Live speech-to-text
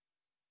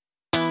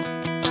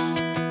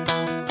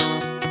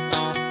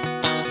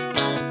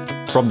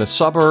From the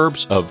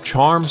suburbs of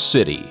Charm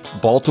City,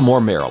 Baltimore,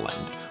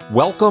 Maryland,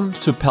 welcome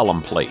to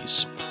Pelham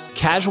Place.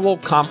 Casual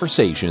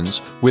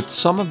conversations with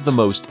some of the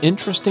most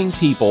interesting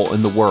people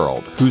in the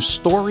world whose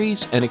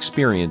stories and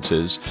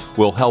experiences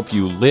will help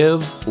you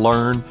live,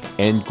 learn,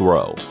 and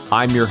grow.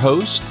 I'm your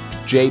host,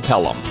 Jay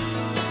Pelham.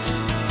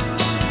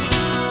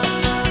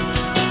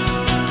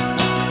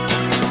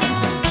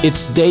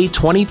 It's day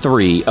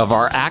 23 of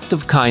our Act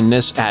of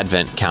Kindness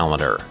Advent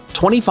Calendar,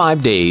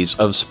 25 days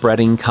of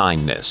spreading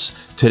kindness.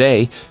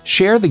 Today,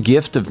 share the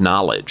gift of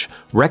knowledge,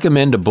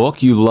 recommend a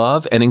book you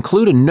love, and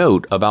include a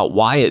note about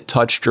why it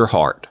touched your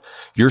heart.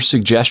 Your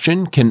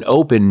suggestion can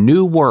open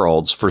new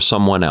worlds for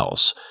someone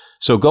else.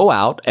 So go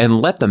out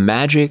and let the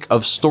magic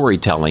of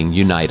storytelling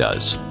unite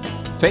us.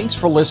 Thanks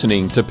for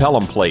listening to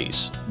Pelham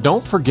Place.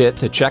 Don't forget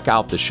to check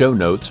out the show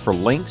notes for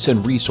links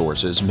and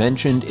resources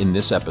mentioned in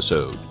this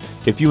episode.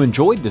 If you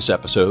enjoyed this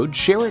episode,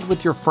 share it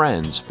with your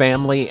friends,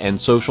 family,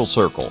 and social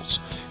circles.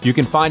 You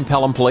can find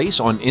Pelham Place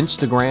on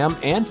Instagram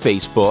and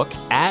Facebook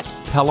at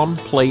Pelham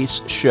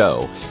Place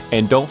Show.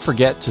 And don't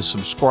forget to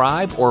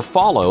subscribe or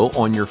follow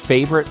on your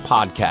favorite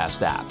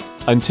podcast app.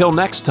 Until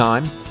next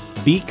time,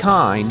 be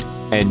kind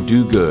and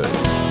do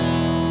good.